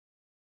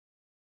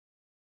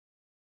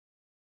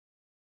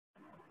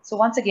So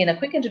once again, a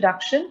quick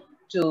introduction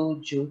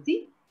to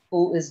Jyoti,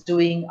 who is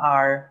doing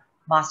our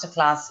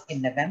masterclass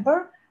in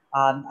November,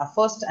 our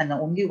first and the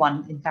only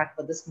one, in fact,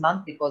 for this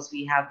month, because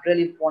we have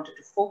really wanted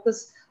to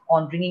focus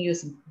on bringing you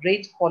some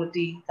great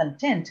quality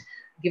content,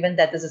 given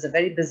that this is a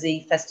very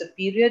busy festive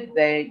period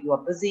where you are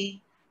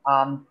busy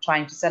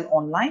trying to sell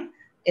online,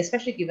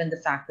 especially given the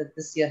fact that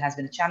this year has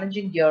been a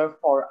challenging year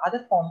for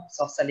other forms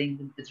of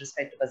selling with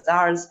respect to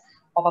bazaars,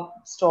 pop-up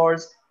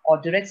stores, or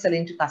direct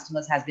selling to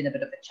customers has been a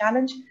bit of a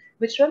challenge,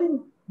 which really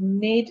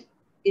made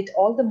it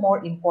all the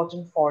more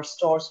important for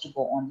stores to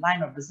go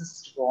online or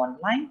businesses to go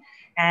online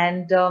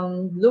and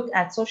look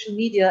at social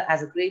media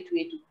as a great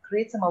way to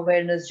create some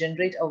awareness,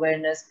 generate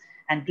awareness,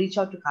 and reach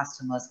out to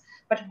customers.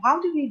 But how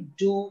do we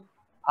do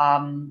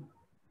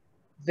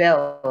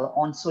well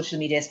on social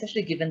media,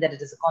 especially given that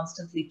it is a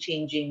constantly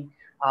changing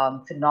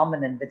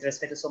phenomenon with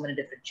respect to so many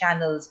different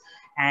channels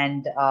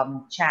and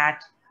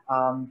chat,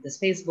 there's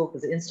Facebook,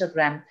 there's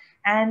Instagram,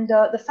 and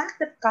the fact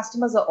that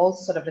customers are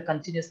also sort of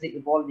continuously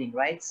evolving,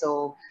 right?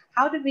 So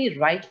how do we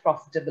write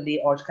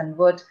profitably or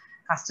convert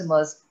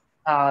customers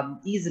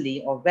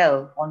easily or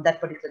well on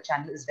that particular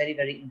channel is very,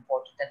 very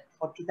important.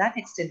 And to that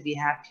extent, we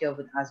have here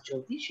with us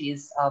Jyoti. She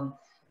is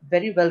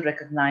very well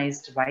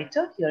recognized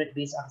writer here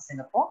based out of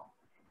Singapore.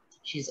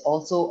 She's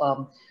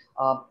also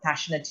a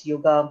passionate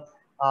yoga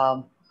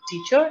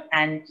teacher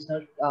and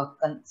sort of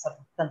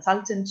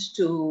consultant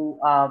to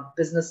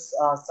business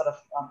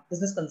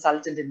business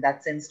consultant in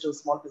that sense to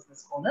small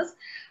business owners.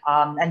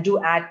 And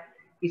do add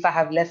if I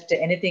have left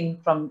anything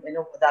from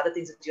the other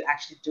things that you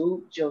actually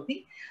do,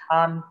 Jyoti.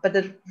 But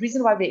the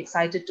reason why we're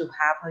excited to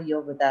have her here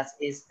with us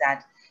is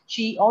that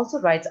she also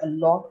writes a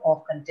lot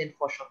of content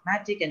for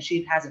Shopmatic, and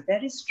she has a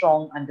very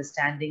strong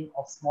understanding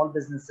of small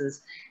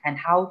businesses and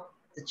how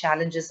the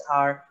challenges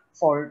are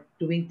for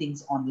doing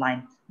things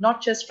online, not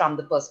just from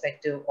the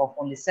perspective of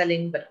only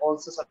selling, but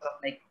also sort of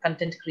like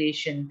content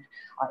creation,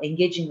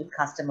 engaging with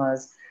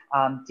customers,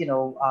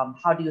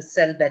 how do you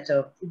sell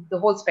better, the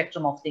whole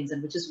spectrum of things,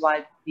 and which is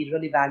why we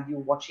really value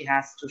what she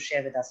has to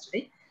share with us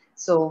today.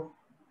 So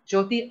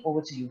Jyoti,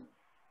 over to you.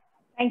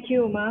 Thank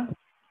you, Uma,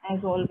 as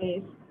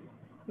always.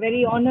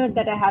 Very honored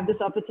that I have this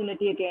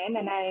opportunity again,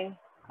 and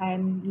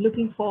I'm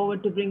looking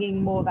forward to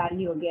bringing more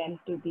value again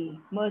to the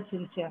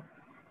merchants here.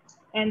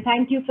 And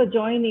thank you for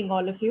joining,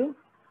 all of you.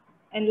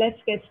 And let's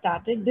get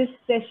started. This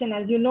session,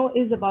 as you know,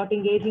 is about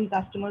engaging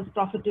customers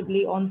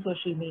profitably on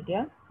social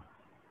media.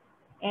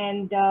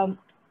 And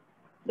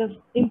the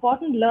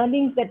important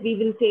learnings that we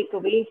will take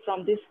away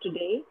from this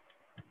today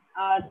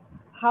are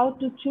how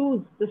to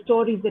choose the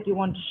stories that you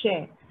want to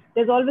share.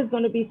 There's always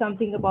going to be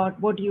something about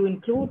what do you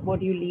include, what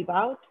do you leave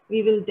out.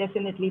 We will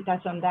definitely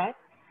touch on that.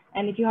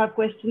 And if you have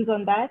questions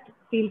on that,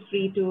 feel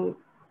free to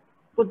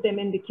put them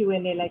in the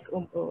Q&A like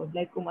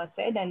Uma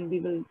said, and we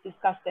will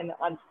discuss them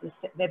once this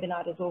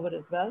webinar is over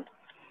as well.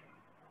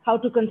 How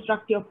to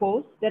construct your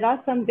post. There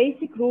are some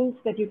basic rules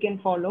that you can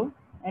follow,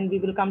 and we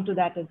will come to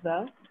that as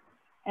well.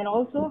 And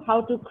also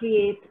how to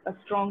create a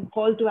strong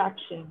call to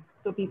action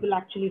so people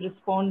actually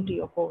respond to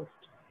your post.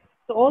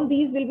 So all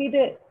these will be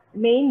the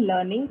main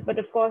learnings, but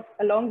of course,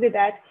 along with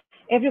that,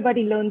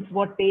 everybody learns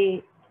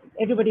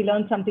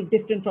something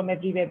different from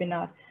every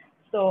webinar.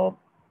 So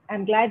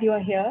I'm glad you are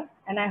here,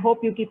 and I hope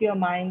you keep your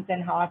minds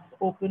and hearts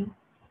open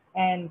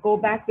and go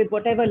back with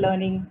whatever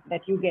learning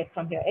that you get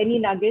from here. Any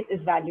nugget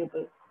is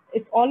valuable.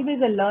 It's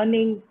always a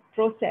learning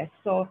process,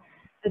 so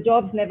the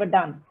job's never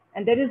done,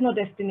 and there is no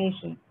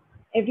destination.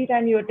 Every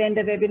time you attend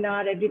a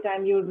webinar, every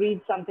time you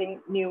read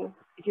something new,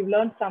 if you've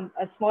learned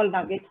a small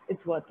nugget,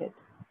 it's worth it.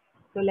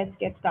 So let's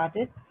get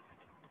started.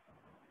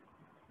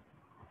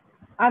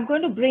 I'm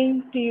going to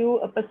bring to you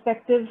a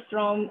perspective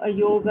from a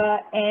yoga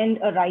and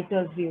a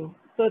writer's view.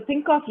 So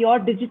think of your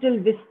digital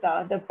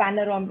vista, the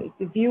panoramic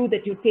view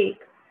that you take.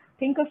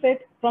 Think of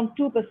it from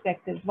two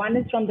perspectives. One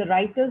is from the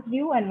writer's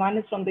view and one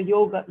is from the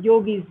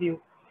yogi's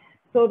view.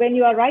 So when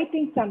you are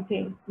writing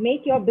something,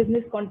 make your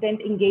business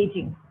content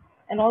engaging.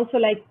 And also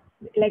like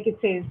it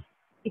says,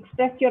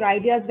 express your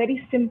ideas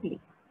very simply.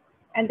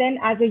 And then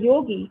as a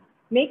yogi,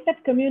 make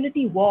that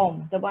community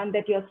warm, the one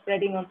that you're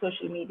spreading on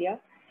social media,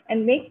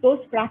 and make those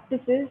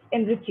practices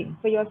enriching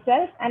for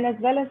yourself and as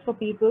well as for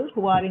people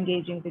who are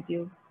engaging with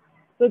you.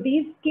 So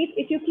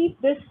if you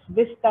keep this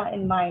vista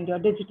in mind, your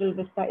digital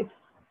vista,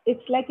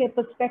 it's like a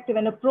perspective,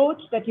 an approach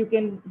that you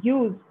can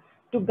use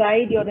to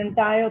guide your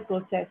entire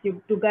process,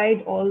 to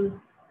guide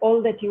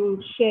all that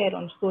you share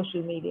on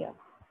social media.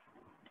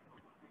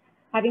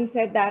 Having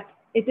said that,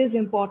 it is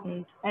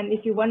important. And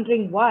if you're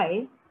wondering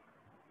why,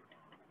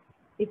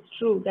 it's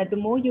true that the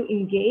more you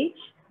engage,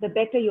 the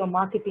better you're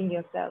marketing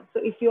yourself. So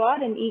if you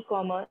are in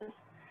e-commerce,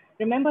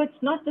 remember,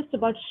 it's not just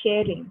about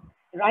sharing.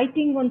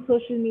 Writing on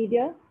social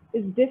media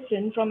is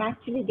different from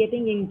actually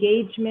getting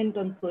engagement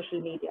on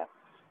social media.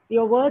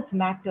 Your words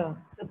matter.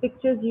 The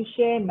pictures you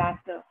share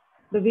matter.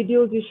 The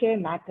videos you share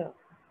matter.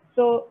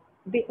 So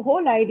the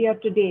whole idea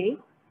today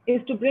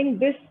is to bring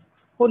this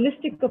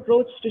holistic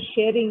approach to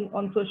sharing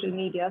on social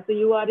media. So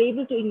you are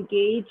able to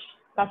engage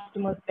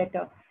customers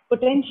better,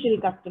 potential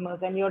customers,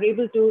 and you're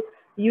able to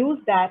use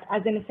that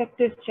as an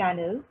effective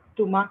channel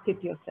to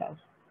market yourself.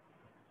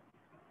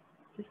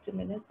 Just a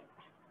minute.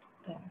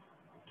 Yeah,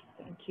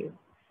 thank you.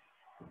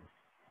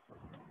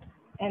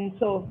 And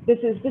so this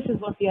is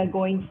what we are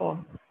going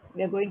for.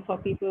 We are going for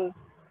people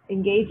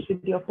engaged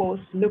with your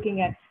posts,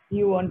 looking at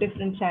you on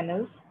different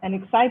channels, and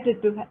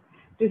excited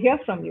to hear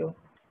from you.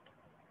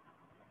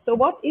 So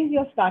what is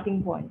your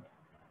starting point?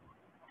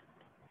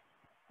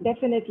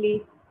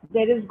 Definitely,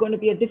 there is going to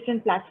be a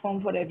different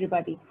platform for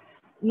everybody.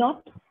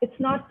 It's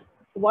not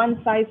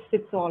one size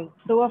fits all.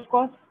 Though of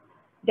course,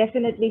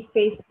 definitely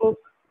Facebook,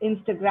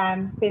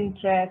 Instagram,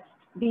 Pinterest,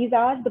 these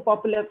are the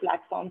popular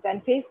platforms,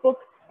 and Facebook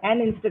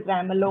and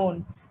Instagram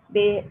alone,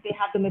 they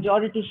have the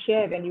majority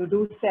share when you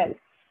do sell.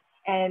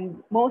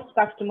 And most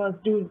customers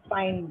do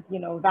find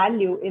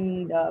value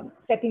in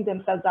setting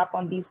themselves up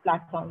on these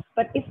platforms.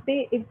 But if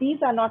these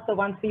are not the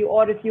ones for you,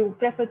 or if you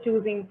prefer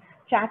choosing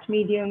chat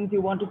mediums,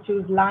 you want to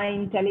choose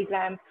Line,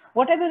 Telegram,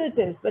 whatever it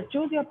is, but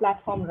choose your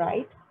platform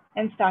right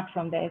and start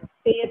from there.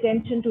 Pay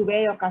attention to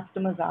where your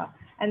customers are,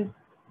 and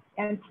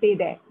stay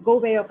there. Go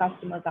where your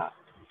customers are.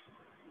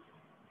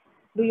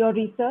 Do your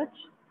research.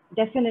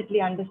 Definitely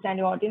understand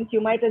your audience.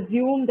 You might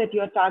assume that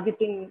you're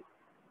targeting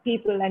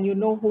people and you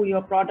know who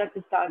your product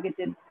is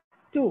targeted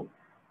to,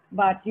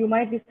 but you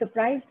might be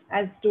surprised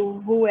as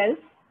to who else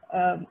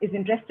is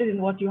interested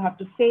in what you have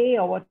to say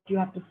or what you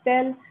have to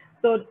sell.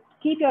 So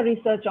keep your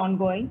research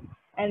ongoing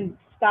and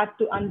start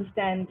to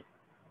understand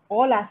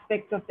all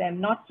aspects of them,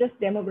 not just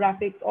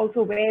demographics,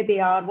 also where they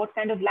are, what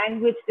kind of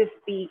language they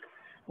speak,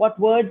 what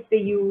words they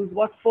use,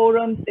 what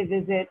forums they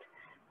visit.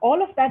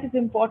 All of that is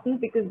important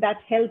because that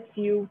helps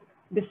you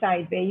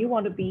decide where you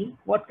want to be,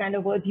 what kind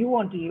of words you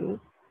want to use,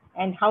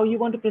 and how you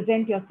want to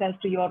present yourself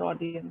to your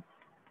audience.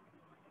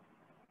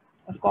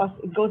 Of course,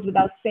 it goes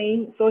without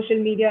saying,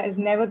 social media is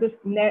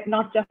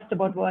not just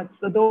about words.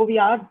 So though we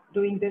are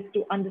doing this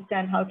to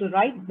understand how to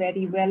write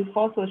very well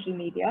for social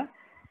media,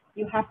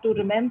 you have to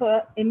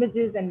remember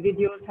images and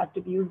videos have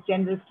to be used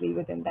generously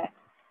within that.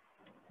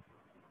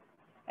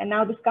 And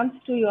now this comes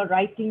to your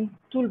writing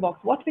toolbox.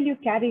 What will you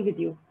carry with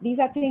you? These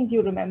are things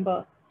you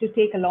remember to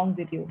take along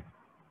with you.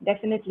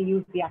 Definitely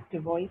use the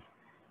active voice.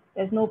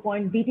 There's no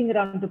point beating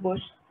around the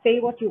bush. Say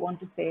what you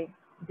want to say,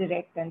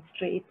 direct and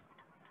straight.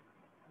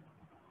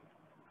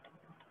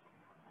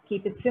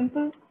 Keep it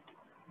simple.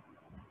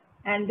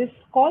 And this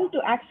call to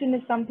action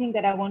is something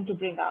that I want to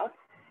bring out.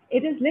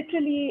 It is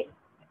literally,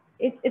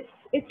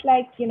 it's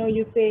like,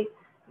 you say,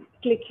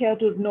 click here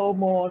to know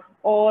more,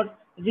 or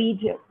read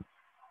here.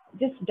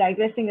 Just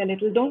digressing a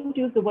little, don't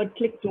use the word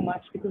click too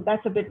much because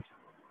that's a bit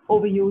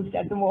overused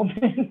at the moment.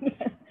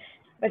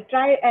 But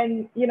try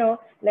and,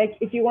 like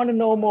if you want to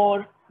know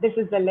more, this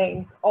is the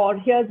link, or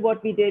here's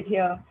what we did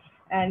here.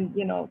 And,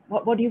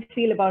 what do you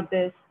feel about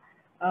this?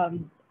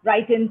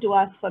 Write into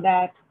us for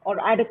that, or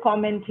add a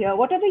comment here,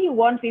 whatever you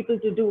want people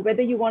to do,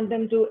 whether you want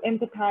them to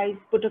empathize,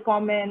 put a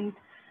comment,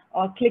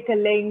 or click a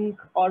link,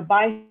 or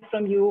buy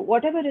from you,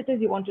 whatever it is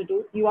you want to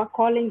do, you are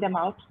calling them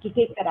out to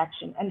take that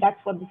action. And that's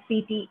what the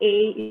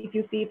CTA, if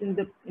you see it in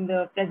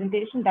the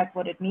presentation, that's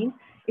what it means.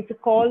 It's a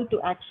call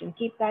to action.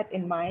 Keep that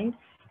in mind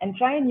and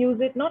try and use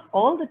it, not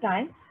all the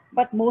time,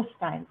 but most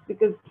times,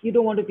 because you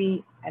don't want to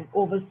be an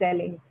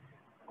overselling,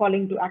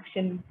 calling to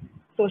action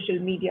social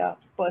media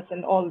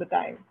person all the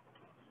time.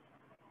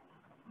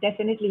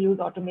 Definitely use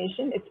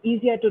automation. It's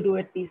easier to do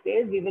it these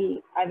days.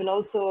 I will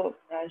also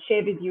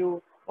share with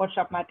you what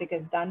Shopmatic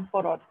has done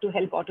to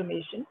help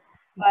automation.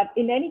 But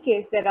in any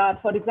case, there are,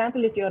 for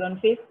example, if you're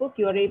on Facebook,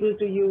 you are able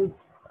to use,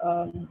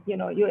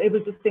 you're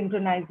able to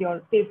synchronize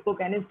your Facebook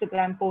and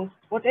Instagram posts.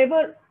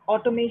 Whatever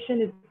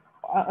automation is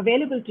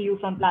available to you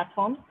from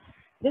platforms,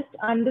 just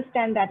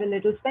understand that a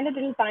little, spend a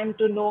little time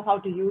to know how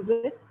to use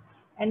it,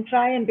 and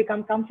try and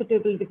become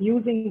comfortable with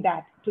using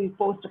that to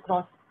post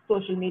across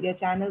social media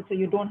channels, so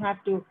you don't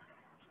have to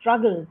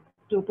struggle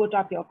to put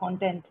up your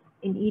content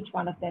in each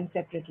one of them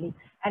separately.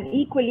 And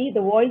equally,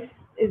 the voice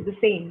is the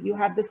same. You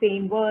have the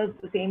same words,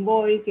 the same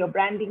voice, your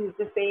branding is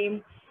the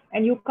same,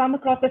 and you come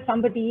across as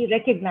somebody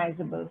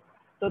recognizable.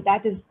 So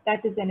that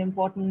is an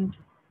important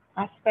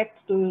aspect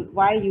to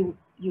why you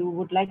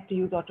would like to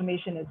use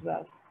automation as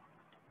well.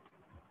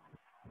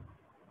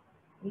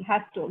 We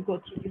have to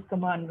go through these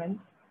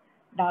commandments.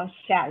 Thou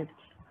shalt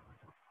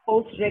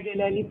post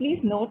regularly. Please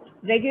note,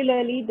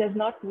 regularly does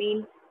not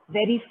mean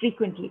very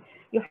frequently.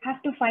 You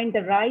have to find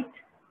the right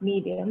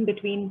medium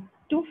between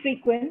too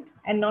frequent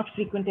and not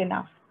frequent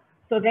enough.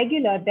 So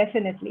regular,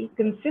 definitely.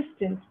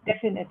 Consistent,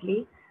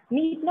 definitely.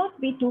 Need not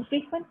be too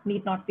frequent,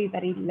 need not be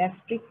very less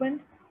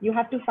frequent. You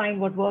have to find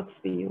what works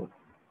for you,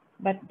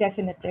 but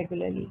definite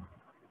regularly.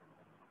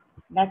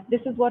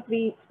 This is what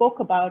we spoke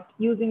about,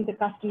 using the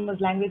customer's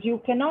language. You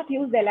cannot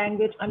use their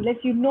language unless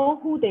you know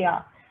who they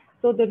are.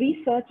 So the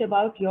research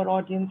about your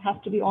audience has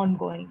to be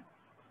ongoing.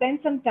 Spend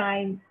some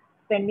time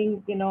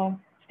staying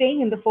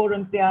in the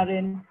forums they are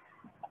in,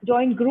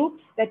 join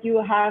groups that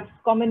you have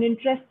common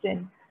interests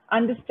in,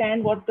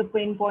 understand what the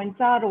pain points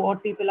are or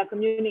what people are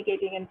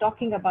communicating and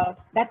talking about.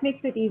 That makes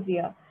it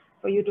easier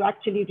for you to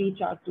actually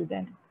reach out to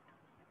them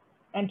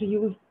and to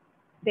use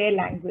their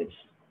language.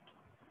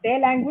 Their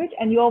language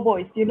and your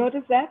voice. You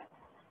notice that?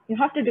 You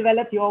have to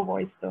develop your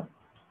voice though.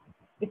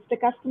 It's the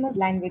customer's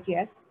language,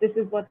 yes. This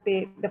is what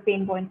the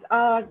pain points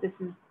are. This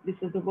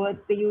is the words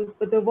they use,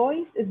 but the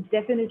voice is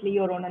definitely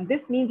your own, and this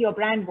means your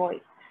brand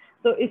voice.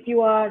 So if you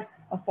are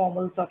a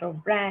formal sort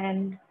of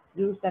brand,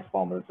 use that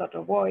formal sort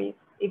of voice.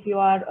 If you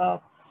are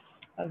a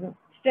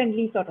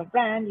friendly sort of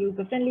brand, use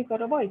the friendly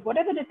sort of voice.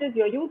 Whatever it is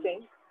you're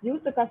using, use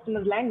the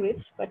customer's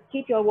language, but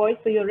keep your voice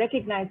so you're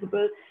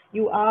recognizable.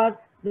 You are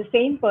the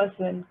same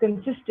person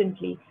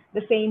consistently,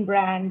 the same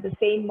brand, the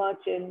same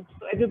merchant.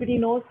 So everybody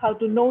knows how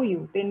to know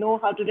you. They know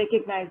how to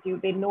recognize you.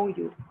 They know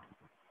you.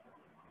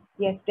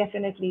 Yes,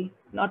 definitely.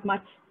 Not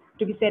much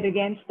to be said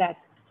against that.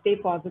 Stay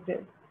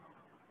positive.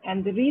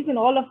 And the reason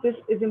all of this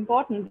is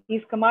important,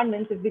 these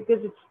commandments, is because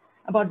it's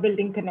about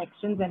building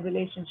connections and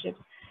relationships.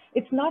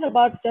 It's not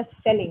about just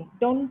selling.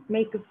 Don't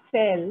make a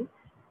sale,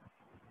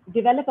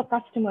 develop a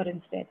customer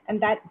instead.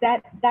 And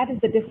that is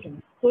the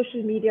difference.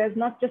 Social media is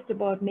not just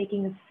about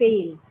making a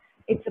sale.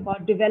 It's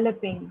about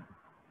developing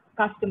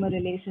customer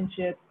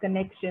relationships,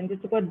 connections.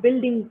 It's about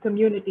building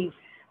communities.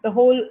 The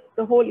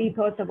whole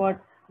ethos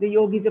about the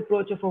yogi's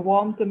approach of a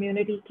warm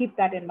community, keep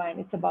that in mind.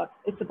 It's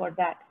about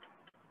that.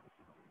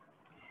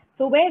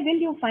 So where will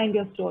you find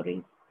your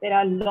stories? There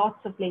are lots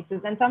of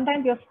places, and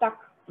sometimes you're stuck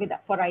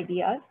for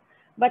ideas.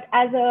 But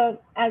as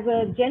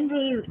a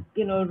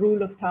general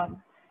rule of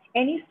thumb,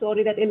 any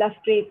story that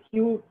illustrates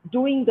you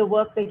doing the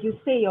work that you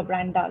say your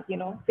brand does,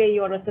 say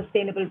you're a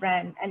sustainable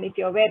brand, and if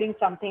you're wearing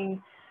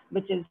something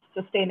which is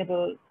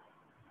sustainable,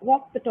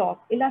 walk the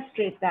talk,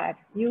 illustrate that,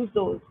 use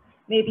those.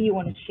 Maybe you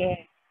want to share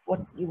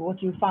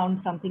what you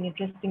found something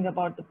interesting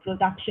about the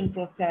production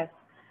process,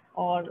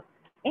 or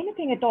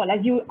anything at all.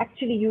 As you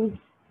actually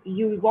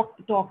you walk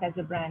the talk as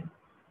a brand.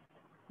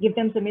 Give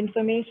them some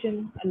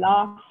information, a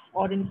laugh,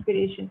 or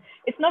inspiration.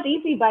 It's not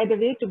easy, by the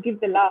way, to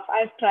give the laugh.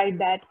 I've tried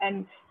that,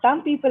 and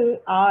some people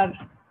are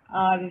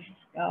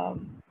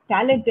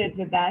talented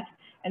with that,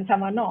 and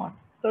some are not.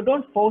 So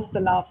don't force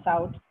the laughs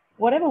out.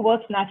 Whatever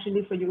works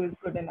naturally for you is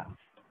good enough.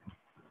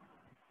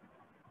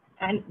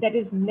 And there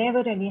is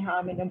never any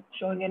harm in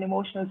showing an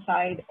emotional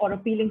side or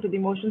appealing to the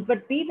emotions,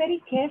 but be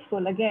very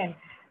careful. Again,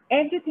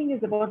 everything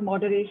is about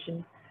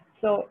moderation.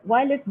 So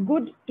while it's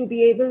good to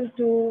be able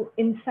to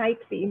incite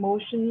the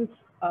emotions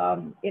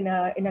in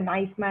a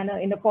nice manner,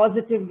 in a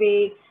positive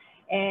way,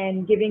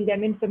 and giving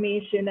them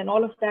information and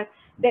all of that,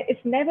 it's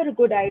never a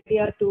good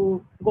idea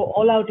to go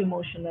all out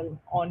emotional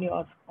on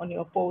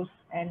your posts,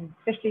 and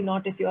especially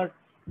not if you're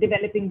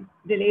developing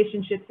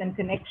relationships and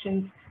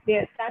connections.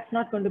 That's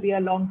not going to be a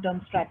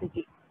long-term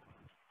strategy.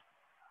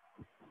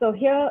 So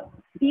here,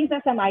 these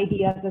are some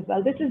ideas as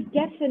well. This is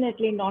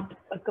definitely not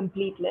a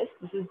complete list.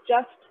 This is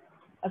just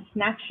a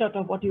snapshot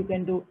of what you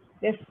can do.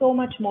 There's so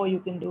much more you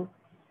can do.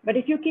 But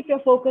if you keep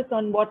your focus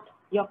on what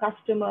your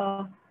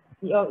customer,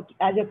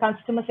 as you're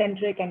customer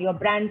centric and you're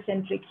brand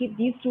centric, keep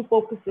these two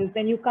focuses,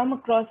 then you come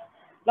across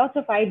lots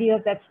of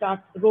ideas that start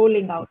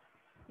rolling out.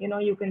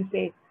 You can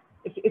say,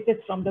 if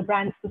it's from the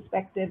brand's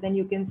perspective, then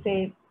you can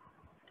say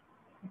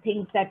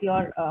things that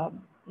you're,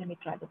 let me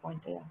try the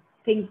point here,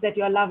 things that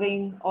you're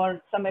loving, or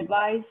some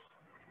advice,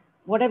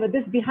 whatever.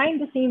 This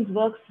behind the scenes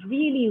works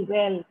really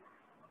well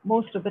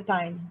most of the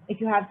time.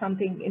 If you have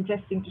something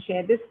interesting to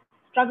share, this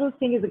struggles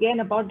thing is again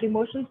about the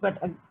emotions, but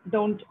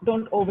don't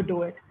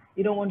overdo it.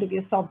 You don't want to be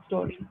a sob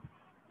story.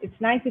 It's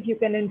nice if you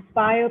can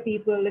inspire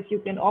people, if you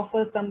can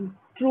offer some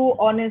true,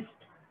 honest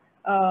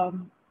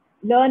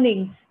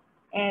learnings,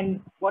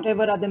 and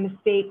whatever are the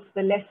mistakes,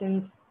 the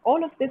lessons,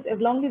 all of this, as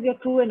long as you're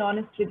true and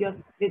honest with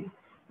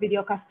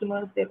your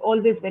customers, they're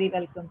always very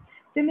welcome.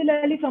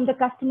 Similarly, from the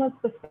customer's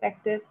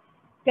perspective,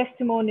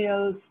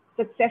 testimonials,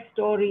 success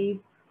stories,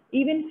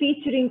 even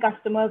featuring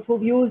customers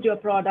who've used your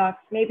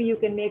products. Maybe you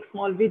can make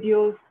small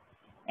videos,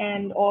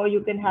 or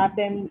you can have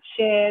them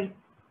share,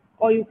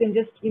 or you can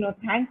just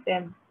thank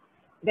them.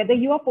 Whether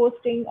you are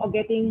posting or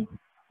getting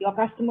your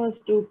customers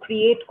to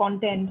create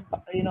content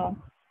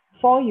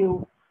for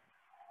you,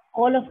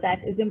 all of that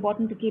is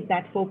important to keep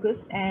that focus,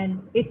 and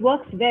it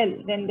works well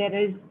when there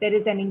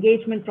is an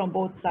engagement from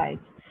both sides.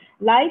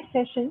 Live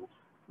sessions,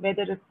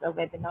 whether it's a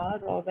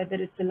webinar or whether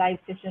it's a live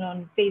session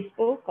on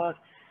Facebook, or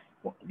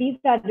these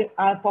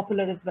are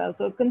popular as well.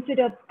 So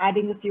consider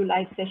adding a few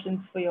live sessions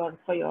for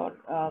your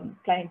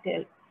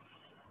clientele.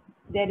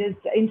 There is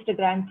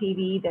Instagram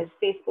TV, there's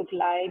Facebook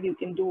Live. You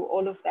can do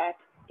all of that.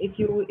 If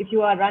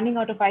you are running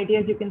out of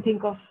ideas, you can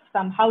think of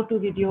some how-to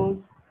videos.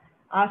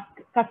 Ask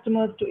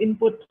customers to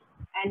input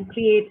and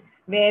create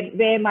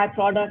wear my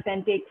product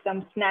and take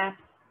some snaps.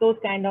 Those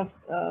kind of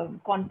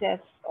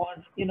contests, or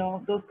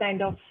those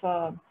kind of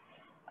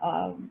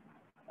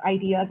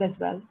ideas as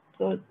well.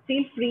 So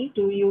feel free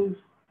to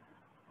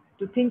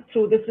think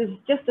through. This is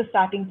just a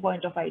starting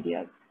point of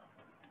ideas.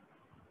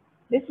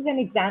 This is an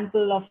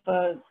example of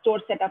a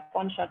store setup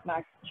on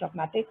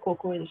Shopmatic,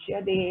 Coco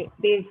Asia. They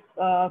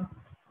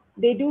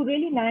do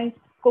really nice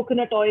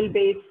coconut oil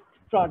based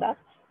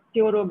products,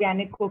 pure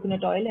organic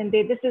coconut oil, and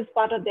this is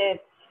part of their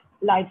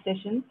live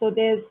session. So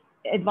there's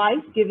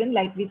advice given,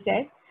 like we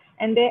said,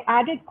 And they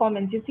added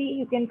comments. You see,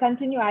 you can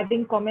continue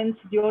adding comments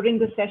during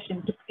the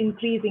session to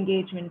increase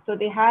engagement. So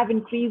they have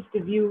increased the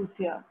views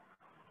here.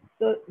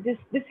 So this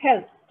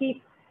helps.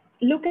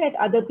 Look at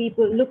other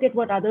people, look at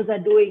what others are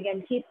doing,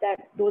 and keep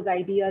those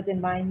ideas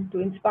in mind to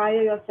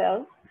inspire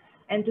yourself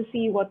and to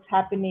see what's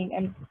happening,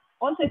 and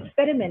also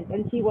experiment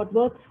and see what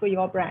works for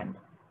your brand.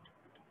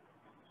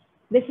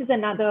 This is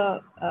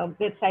another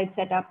website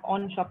set up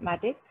on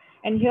Shopmatic,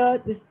 and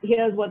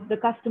here's what the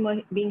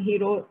customer being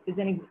hero is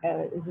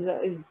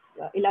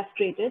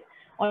illustrated.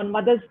 On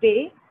Mother's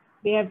Day,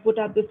 they have put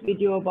up this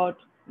video about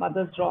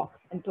Mother's Rock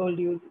and told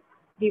you.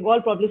 We've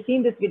all probably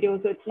seen this video,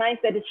 so it's nice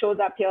that it shows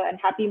up here, and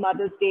Happy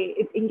Mother's Day.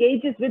 It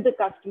engages with the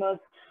customers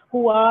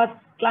who are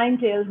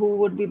clientele who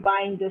would be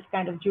buying this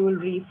kind of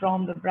jewelry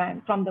from the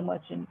brand, from the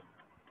merchant.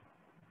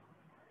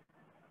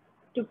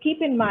 To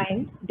keep in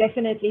mind,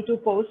 definitely to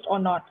post or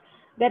not.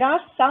 There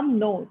are some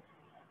no's,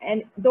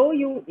 and though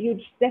you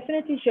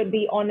definitely should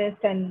be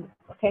honest and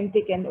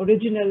authentic and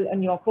original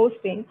in your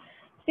posting,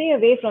 stay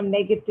away from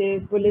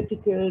negative,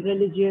 political,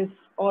 religious,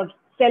 or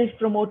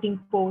self-promoting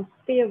posts.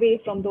 Stay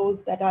away from those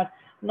that are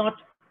not,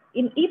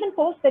 even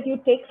posts that you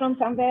take from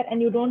somewhere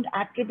and you don't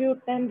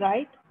attribute them,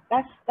 right?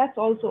 That's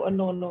also a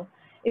no-no.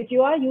 If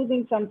you are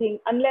using something,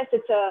 unless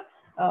it's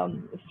a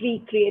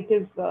free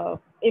creative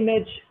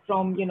image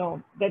from,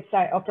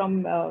 website or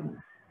from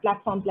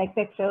platforms like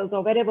Pexels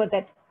or wherever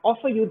that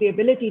offer you the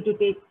ability to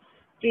take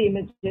free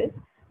images,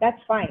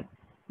 that's fine.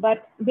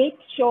 But make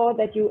sure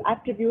that you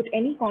attribute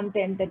any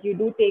content that you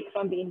do take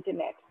from the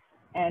internet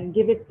and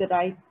give it the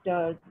right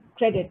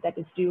credit that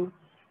is due.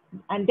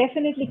 And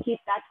definitely keep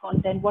that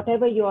content,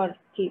 whatever you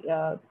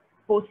are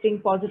posting,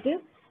 positive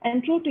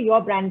and true to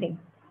your branding,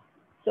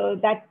 so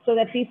that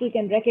people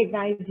can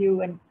recognize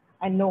you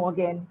and know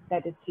again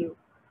that it's you.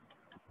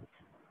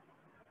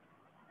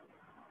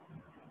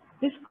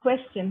 This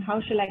question,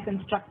 how shall I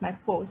construct my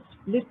post?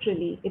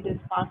 Literally, it is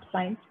part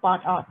science,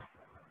 part art.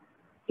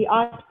 The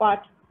art part,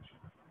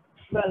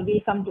 well,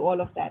 we come to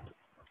all of that.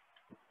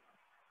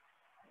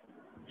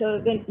 So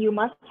then you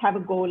must have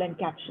a goal and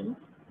captions.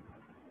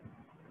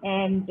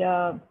 And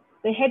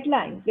the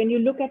headlines, when you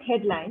look at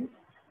headlines,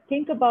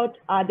 think about,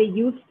 are they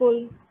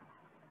useful?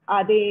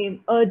 Are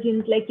they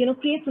urgent? Like,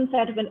 create some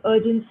sort of an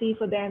urgency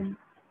for them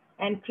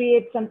and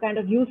create some kind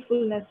of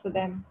usefulness for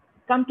them.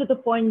 Come to the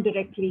point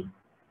directly.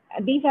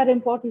 These are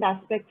important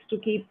aspects to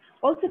keep.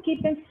 Also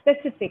keep them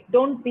specific.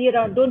 Don't beat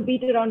around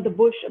the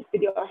bush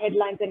with your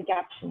headlines and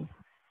captions.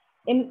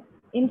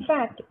 In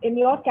fact, in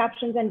your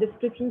captions and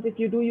descriptions, if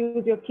you do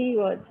use your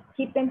keywords,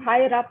 keep them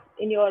higher up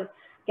in your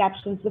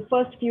captions, the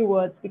first few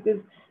words, because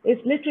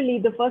it's literally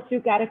the first few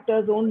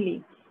characters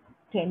only,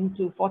 10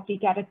 to 40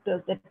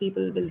 characters that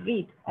people will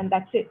read, and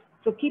that's it.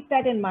 So keep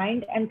that in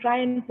mind and try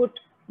and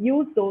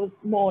use those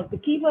more. The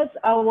keywords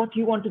are what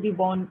you want to be you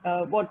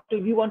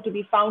want to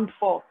be found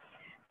for.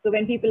 So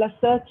when people are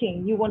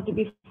searching, you want to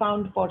be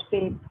found for,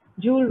 say,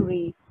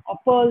 jewelry or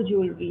pearl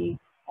jewelry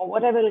or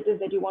whatever it is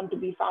that you want to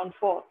be found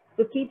for.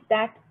 So keep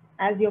that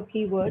as your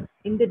keyword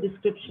in the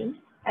description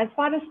as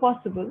far as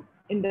possible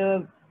in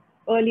the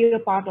earlier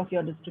part of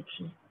your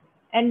description.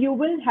 And you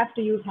will have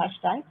to use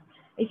hashtags.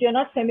 If you're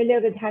not familiar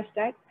with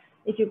hashtags,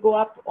 if you go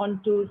up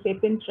onto, say,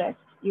 Pinterest,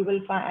 you will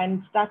find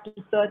and start to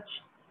search,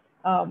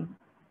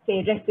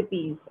 say,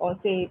 recipes or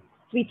say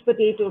sweet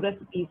potato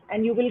recipes,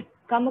 and you will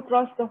come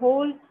across the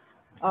whole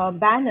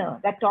banner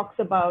that talks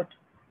about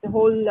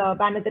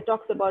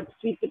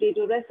sweet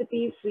potato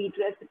recipes, sweet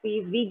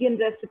recipes, vegan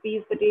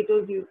recipes,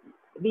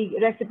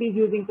 recipes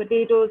using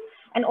potatoes,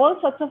 and all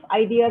sorts of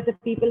ideas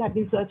that people have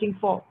been searching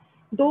for.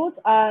 Those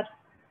are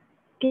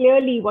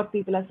clearly what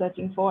people are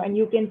searching for, and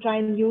you can try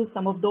and use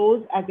some of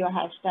those as your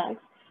hashtags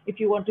if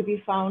you want to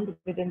be found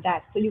within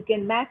that. So you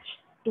can match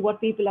to what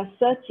people are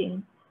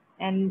searching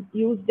and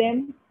use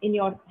them in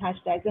your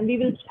hashtags. And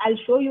I'll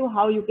show you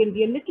how you can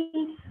be a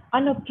little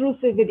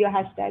unobtrusive with your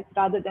hashtags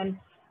rather than,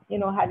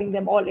 having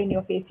them all in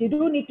your face. You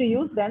do need to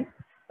use them,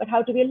 but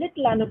how to be a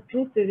little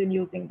unobtrusive in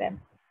using them.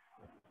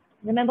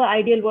 Remember,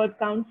 ideal word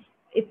counts.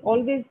 It's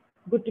always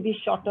good to be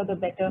shorter, the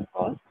better, of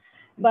course.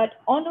 But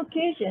on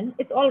occasion,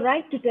 it's all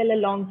right to tell a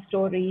long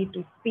story,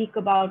 to speak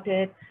about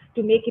it,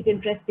 to make it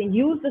interesting.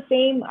 Use the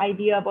same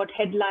idea about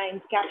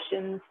headlines,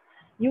 captions,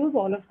 use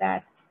all of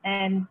that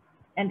and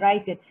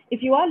write it.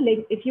 If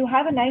you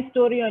have a nice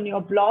story on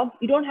your blog,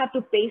 you don't have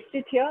to paste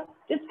it here,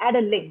 just add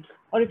a link.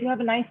 Or if you have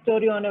a nice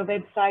story on a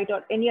website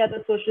or any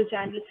other social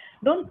channel,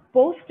 don't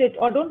post it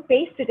or don't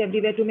paste it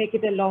everywhere to make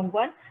it a long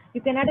one.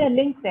 You can add a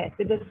link there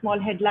with a small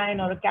headline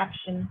or a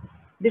caption.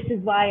 This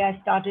is why I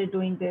started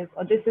doing this,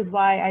 or this is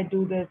why I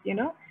do this,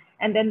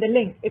 and then the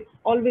link. It's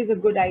always a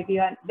good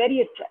idea and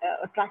very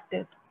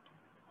attractive.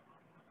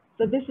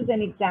 So this is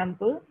an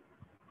example.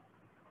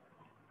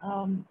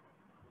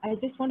 I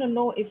just want to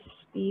know if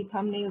the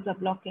thumbnails are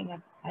blocking.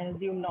 I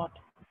assume not.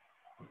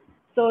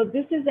 So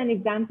this is an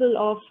example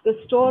of the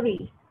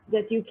story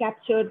that you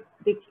captured.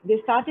 They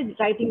started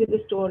writing with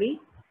the story,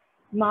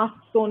 masks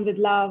sewn with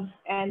love,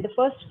 and the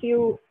first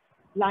few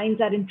lines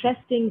are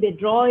interesting. They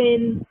draw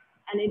in,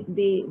 and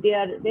they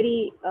are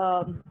very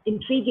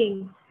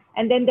intriguing.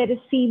 and then there is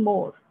see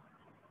more.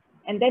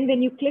 And then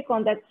when you click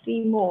on that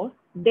see more,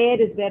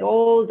 there is where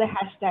all the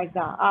hashtags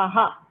are.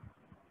 Aha,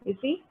 you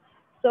see?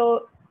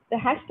 So the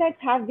hashtags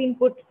have been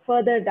put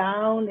further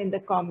down in the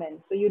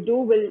comments. So you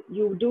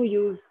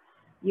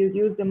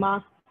use the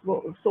mask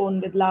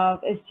sown with love,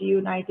 SG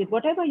United,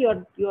 whatever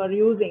you're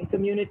using,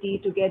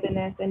 community,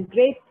 togetherness, and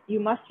great, you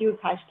must use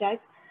hashtags,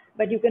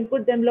 but you can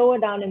put them lower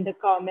down in the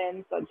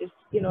comments, or just,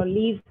 you know,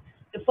 leave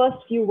the first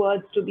few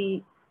words to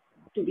be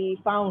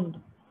found.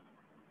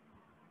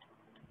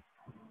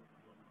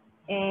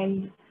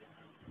 And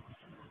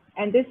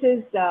this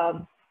is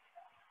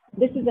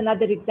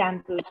another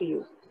example for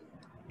you.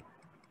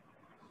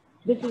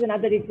 This is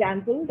another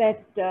example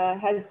that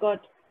has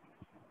got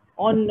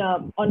on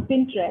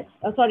Pinterest,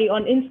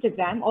 on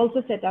Instagram,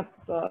 also set up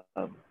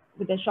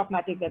with the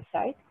Shopmatic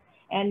website.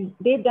 And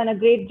they've done a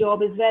great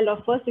job as well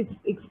of first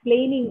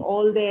explaining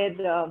all their,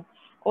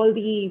 all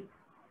the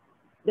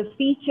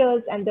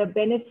features and the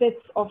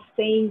benefits of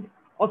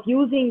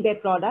using their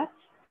products.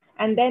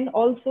 And then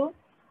also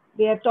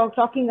they are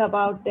talking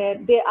about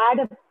they add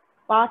a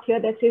part here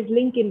that says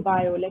link in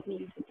bio. Let me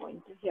use the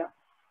pointer here.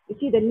 You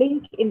see the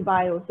link in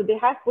bio. So they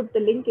have put the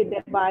link in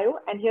their bio,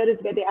 and here is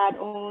where they add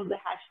all the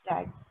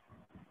hashtags.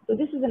 So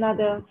this is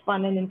another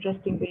fun and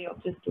interesting way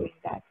of just doing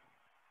that.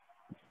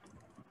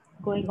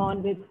 Going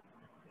on with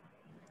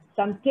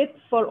some tips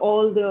for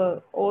all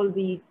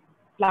the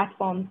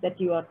platforms that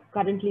you are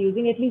currently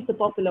using, at least the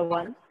popular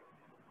ones.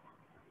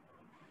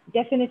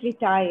 Definitely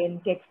tie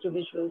in text to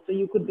visual. So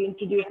you could be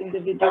introducing the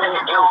video,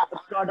 the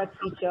product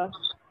feature.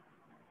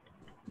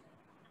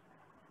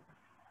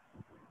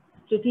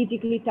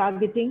 Strategically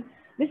targeting.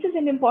 This is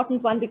an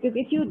important one, because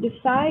if you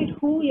decide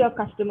who your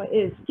customer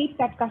is, keep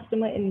that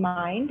customer in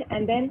mind,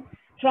 and then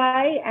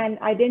try and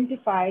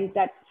identify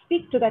that,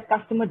 speak to that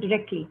customer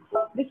directly.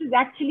 This is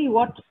actually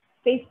what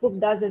Facebook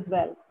does as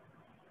well.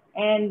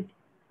 And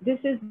this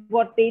is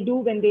what they do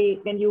when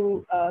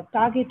you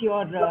target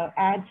your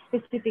ads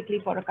specifically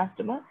for a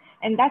customer.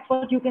 And that's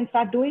what you can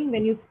start doing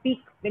when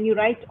you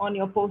write on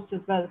your post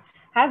as well.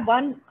 Have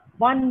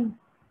one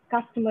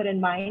customer in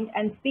mind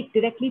and speak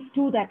directly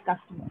to that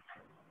customer.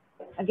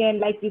 Again,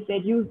 like we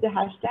said, use the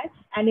hashtags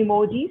and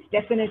emojis,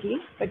 definitely,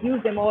 but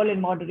use them all in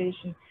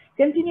moderation.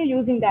 Continue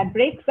using that.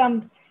 Break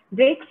some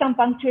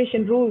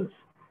punctuation rules.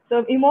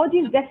 So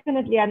emojis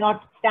definitely are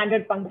not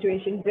standard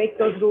punctuation. Break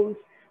those rules.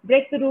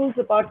 Break the rules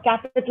about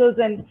capitals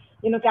and,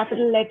 you know,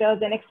 capital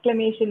letters and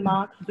exclamation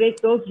marks.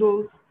 Break those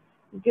rules,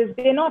 because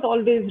they're not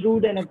always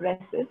rude and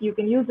aggressive. You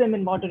can use them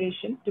in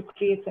moderation to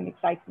create some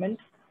excitement.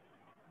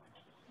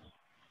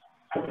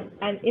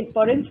 And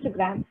for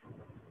Instagram,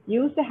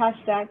 use the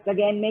hashtags,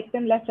 again, make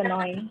them less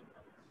annoying.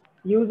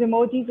 Use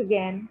emojis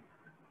again,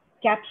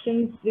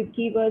 captions with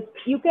keywords.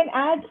 You can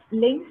add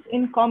links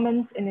in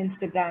comments in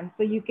Instagram.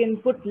 So you can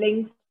put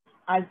links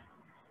as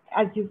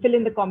you fill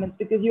in the comments,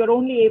 because you're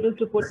only able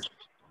to put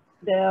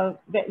the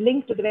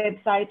link to the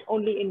website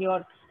only in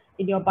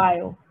your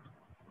bio.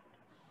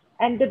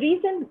 And the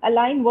reason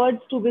align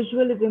words to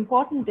visual is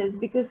important is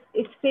because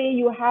if, say,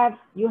 you have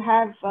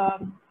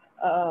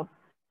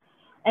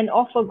an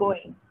offer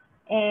going,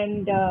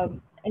 and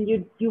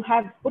you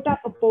have put up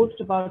a post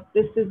about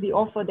this is the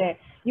offer there,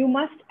 you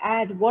must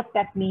add what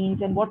that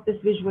means and what this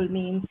visual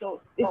means.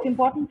 So it's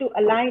important to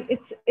align.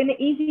 It's an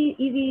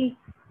easy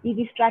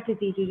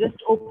strategy to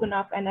just open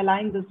up and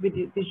align those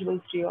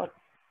visuals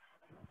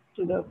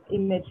to the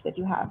image that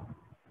you have.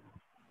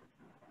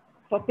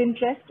 For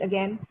Pinterest,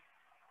 again,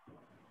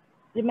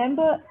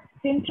 remember,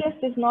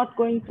 Pinterest is not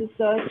going to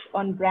search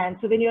on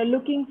brands. So when you're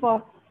looking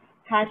for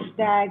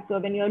hashtags or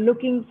when you're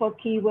looking for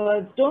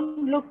keywords,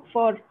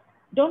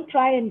 don't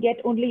try and get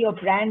only your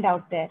brand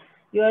out there.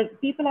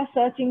 People are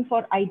searching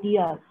for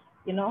ideas,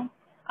 you know,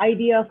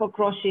 idea for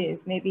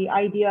crochets, maybe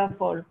idea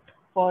for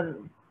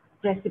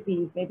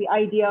recipes, maybe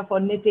idea for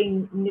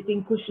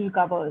knitting cushion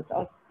covers,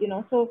 or, you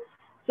know, so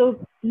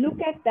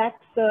look at that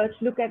search,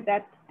 look at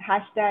that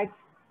hashtag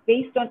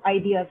based on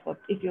ideas for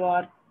if you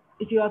are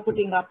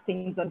putting up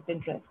things on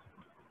Pinterest.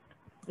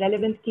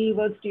 Relevant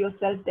keywords to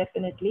yourself,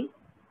 definitely.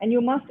 And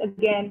you must,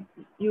 again,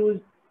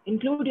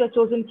 include your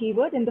chosen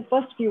keyword in the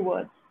first few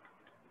words.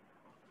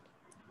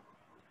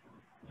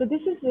 So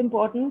this is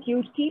important.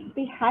 You keep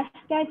the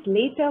hashtags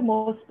later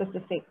more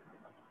specific.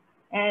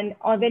 And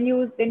or when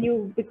you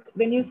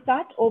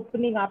start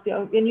opening up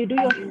when you do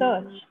your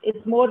search,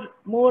 it's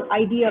more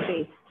idea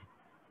based.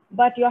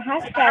 But your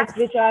hashtags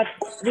which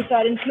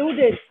are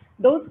included,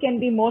 those can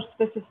be more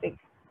specific.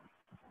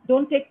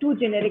 Don't take too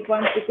generic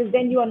ones, because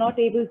then you are not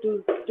able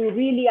to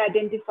really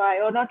identify,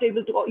 or not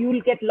able to, you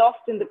will get lost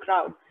in the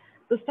crowd.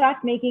 So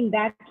start making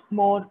that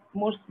more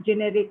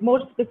generic,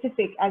 more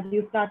specific as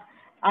you start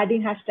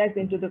adding hashtags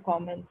into the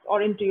comments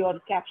or into your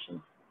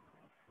captions.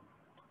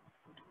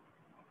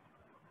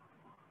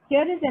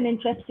 Here is an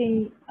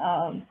interesting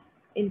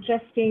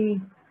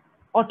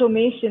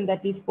automation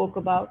that we spoke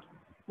about.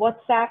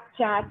 WhatsApp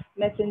chat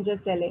messenger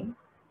selling.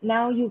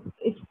 Now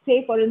if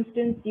say for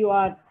instance you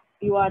are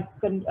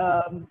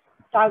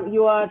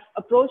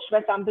approached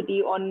by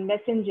somebody on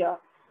Messenger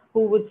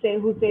who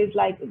says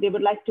like they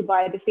would like to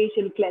buy the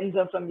facial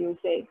cleanser from you,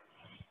 say,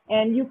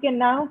 and you can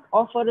now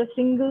offer a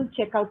single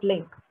checkout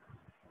link,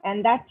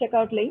 and that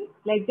checkout link,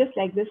 like just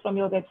like this from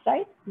your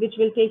website, which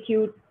will take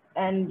you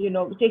and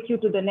take you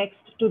to the next,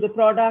 to the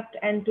product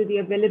and to the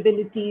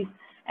availabilities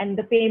and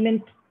the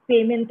payment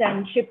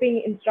and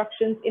shipping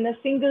instructions in a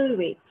single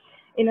way,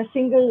 in a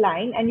single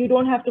line, and you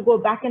don't have to go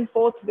back and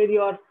forth with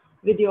your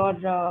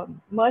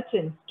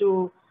merchants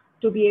to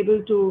be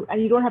able to,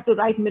 and you don't have to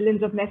write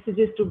millions of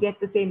messages to get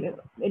the same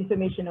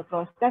information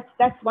across.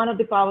 That's one of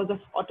the powers of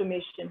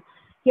automation.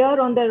 Here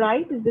on the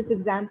right is this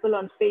example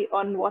on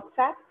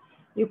WhatsApp.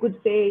 You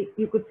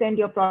could send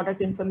your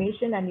product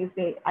information and you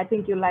say, I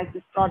think you like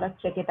this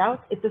product, check it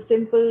out. It's a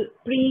simple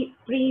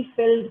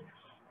pre-filled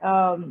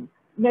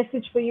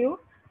message for you.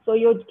 So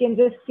you can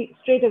just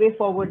straight away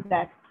forward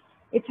that.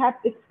 It's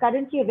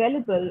currently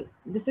available.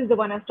 This is the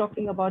one I was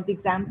talking about, the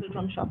example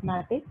from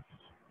Shopmatic.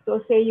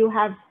 So say you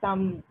have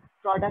some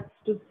products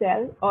to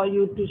sell or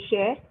to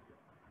share.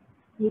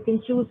 You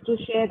can choose to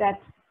share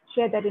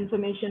that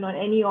information on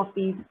any of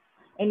the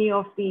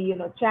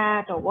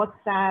chat or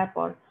WhatsApp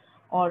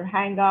or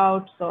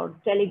Hangouts or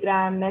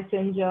Telegram,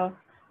 Messenger,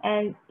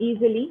 and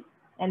easily,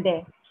 and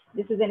there.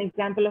 This is an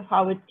example of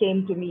how it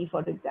came to me,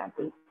 for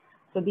example.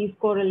 So these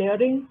coral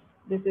earrings,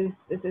 this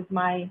is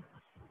my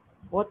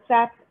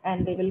WhatsApp,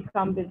 and they will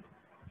come with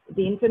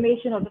the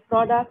information of the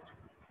product.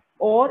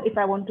 Or if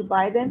I want to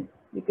buy them,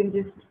 you can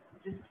just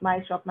my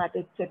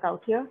Shopmatic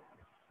checkout here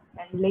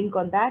and link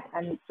on that,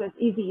 and so it's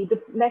easy. The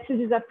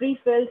messages are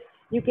pre-filled.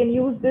 You can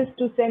use this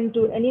to send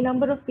to any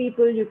number of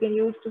people. You can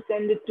use to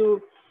send it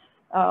to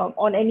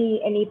on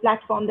any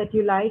platform that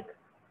you like.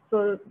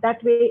 So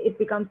that way it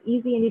becomes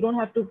easy and you don't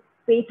have to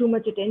pay too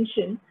much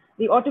attention.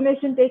 The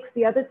automation takes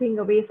the other thing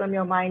away from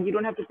your mind. You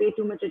don't have to pay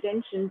too much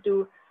attention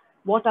to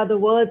what are the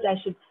words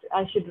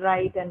I should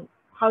write and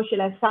how should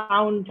I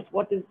sound,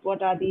 what's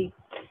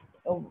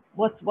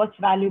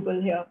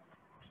valuable here.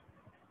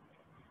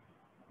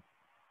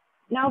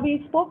 Now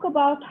we spoke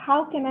about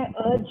how can I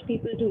urge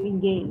people to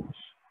engage.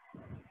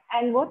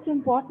 And what's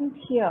important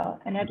here,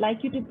 and I'd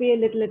like you to pay a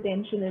little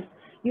attention, is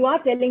you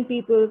are telling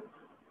people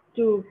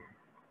to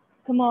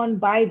come on,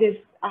 buy this.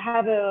 I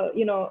have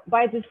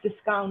buy this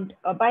discount,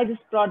 or buy this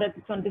product,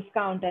 it's on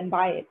discount, and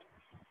buy it.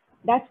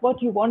 That's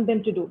what you want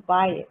them to do,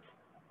 buy it.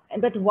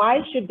 But why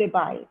should they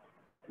buy it?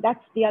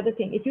 That's the other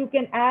thing. If you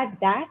can add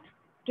that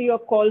to your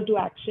call to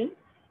action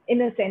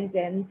in a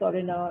sentence or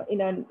in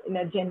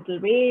a gentle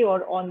way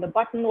or on the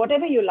button,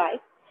 whatever you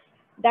like,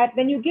 that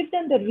when you give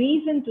them the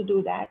reason to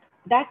do that,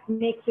 that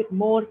makes it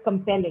more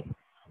compelling.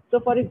 So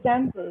for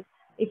example,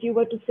 if you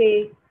were to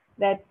say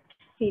that,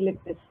 see, look,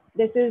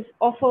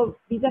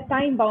 these are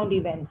time-bound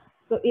events.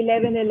 So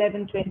 11,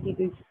 11, 20,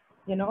 these,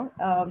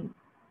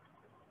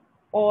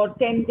 or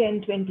 10,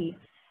 10, 20,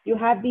 you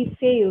have these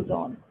sales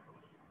on.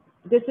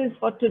 This is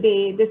for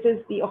today, this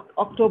is the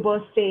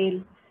October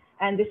sale,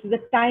 and this is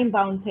a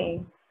time-bound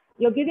thing.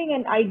 You're giving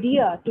an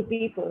idea to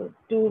people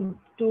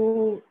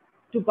to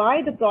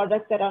buy the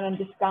products that are on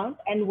discount.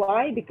 And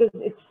why? Because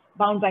it's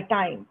bound by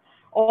time.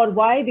 Or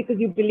why? Because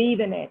you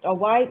believe in it. Or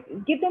why?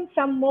 Give them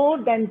some more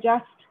than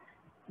just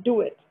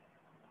do it.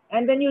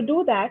 And when you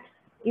do that,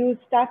 you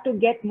start to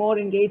get more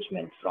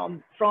engagement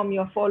from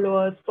your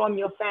followers, from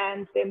your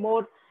fans. They're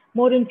more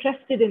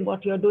interested in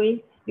what you're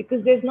doing,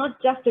 because there's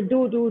not just a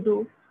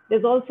do.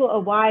 There's also a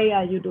why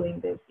are you doing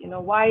this?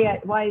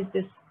 Why is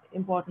this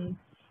important?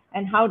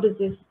 And how does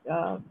this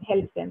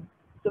help them?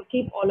 So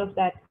keep all of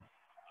that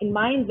in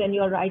mind when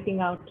you're writing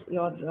out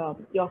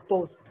your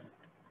post.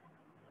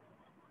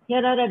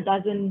 Here are a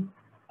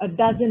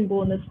dozen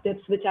bonus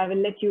tips, which I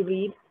will let you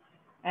read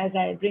as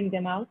I bring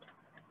them out.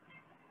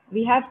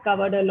 We have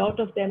covered a lot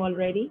of them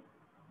already.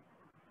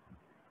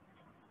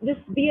 Just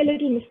be a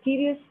little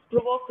mysterious,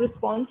 provoke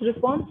response.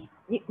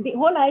 The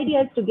whole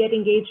idea is to get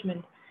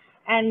engagement.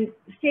 And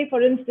say,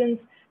 for instance,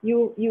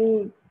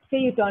 you say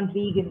you turned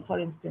vegan, for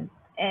instance,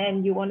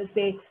 and you want to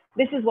say,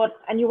 this is what,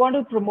 and you want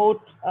to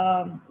promote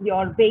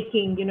your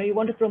baking, you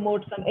want to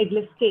promote some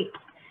eggless cakes.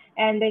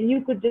 And then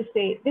you could just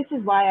say, this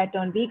is why I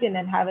turned vegan,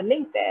 and have a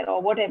link there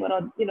or whatever,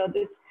 or,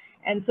 this.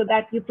 And so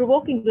that you're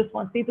provoking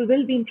response, people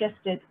will be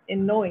interested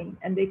in knowing,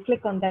 and they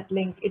click on that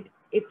link.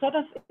 It sort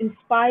of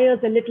inspires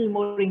a little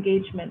more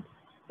engagement.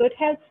 So it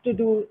helps to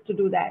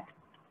do that.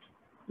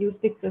 Use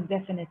pictures,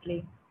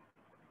 definitely.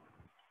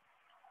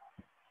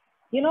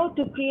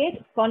 To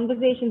create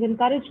conversations,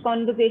 encourage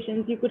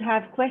conversations, you could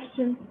have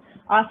questions,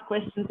 ask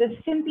questions. It's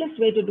the simplest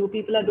way to do.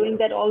 People are doing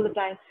that all the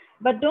time.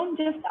 But don't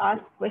just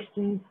ask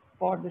questions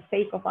for the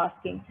sake of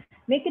asking.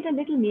 Make it a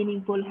little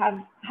meaningful.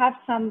 Have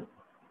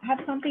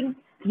something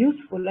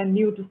useful and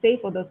new to say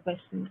for those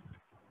questions.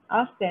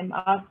 Ask them,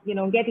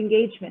 get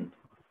engagement.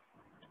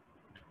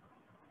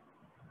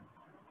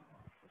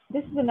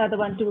 This is another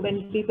one too,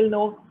 when people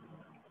know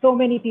so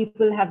many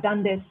people have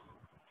done this,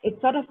 it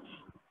sort of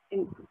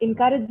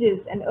encourages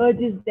and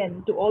urges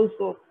them to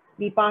also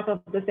be part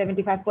of the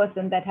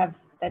 75%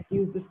 that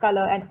use this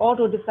color, and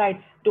auto decide,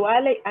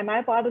 am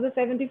I part of the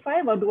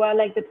 75 or do I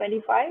like the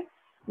 25?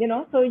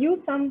 So use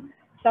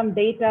some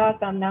data,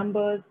 some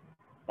numbers.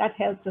 That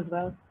helps as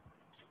well.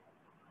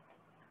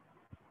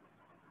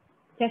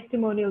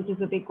 Testimonials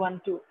is a big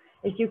one too.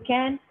 If you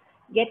can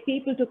get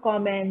people to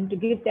comment, to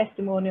give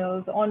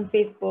testimonials on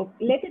Facebook,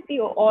 let it be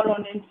or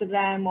on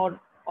Instagram or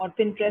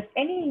Pinterest,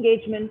 any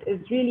engagement is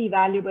really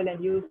valuable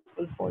and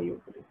useful for you.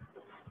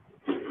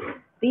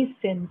 These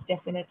sins,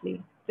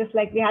 definitely. Just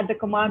like we had the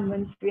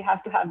commandments, we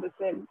have to have the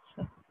sins.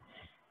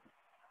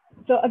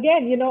 So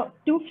again,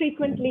 too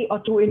frequently or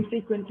too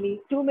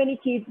infrequently, too many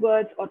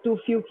keywords or too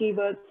few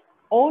keywords,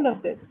 all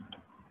of this,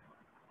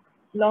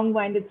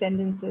 long-winded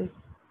sentences,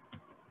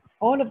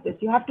 all of this,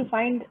 you have to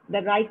find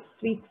the right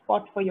sweet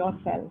spot for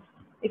yourself.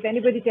 If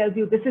anybody tells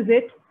you this is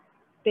it,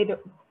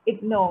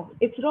 no,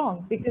 it's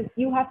wrong, because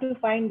you have to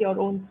find your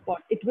own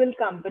spot. It will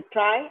come, but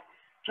try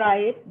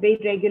it, be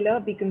regular,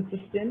 be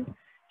consistent,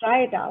 try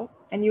it out,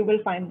 and you will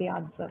find the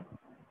answer.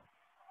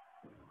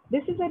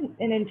 This is an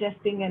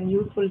interesting and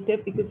useful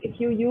tip, because if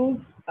you use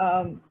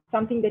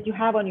something that you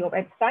have on your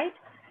website,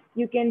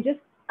 you can just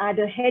add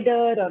a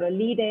header or a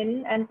lead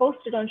in and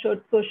post it on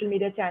social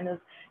media channels.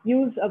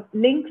 Use a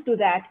link to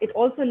that. It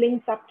also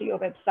links up to your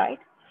website,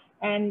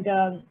 and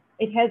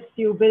it helps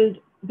you build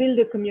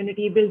a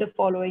community, build a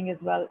following as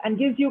well, and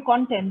gives you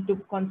content to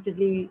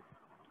constantly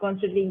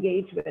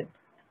engage with.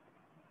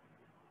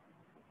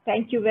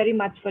 Thank you very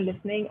much for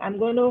listening. I'm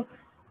going to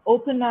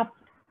open up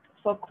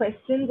for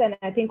questions, and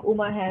I think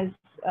Uma has.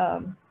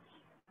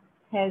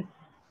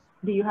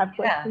 Do you have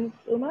questions,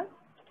 Uma?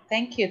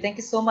 Thank you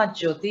so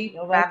much, Jyoti.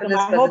 You're welcome. Fabulous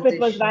I hope it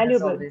was presentation as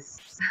valuable. always.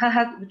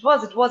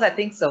 It was, I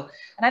think so.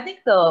 And I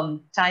think the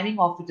timing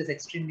of it is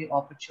extremely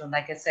opportune.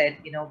 Like I said,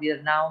 we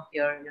are now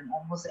here in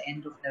almost the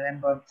end of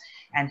November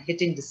and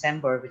hitting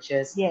December, which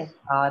is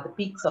the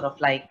peak sort of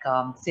like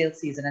sales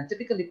season. And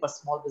typically for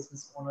small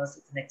business owners,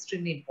 it's an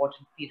extremely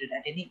important period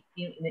at even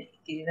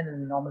in a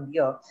normal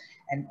year,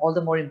 and all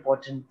the more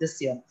important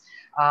this year.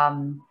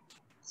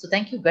 So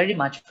thank you very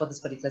much for this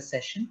particular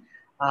session.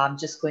 I'm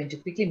just going to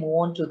quickly move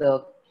on to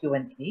the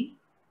Q&A.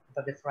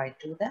 But before I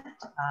do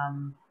that,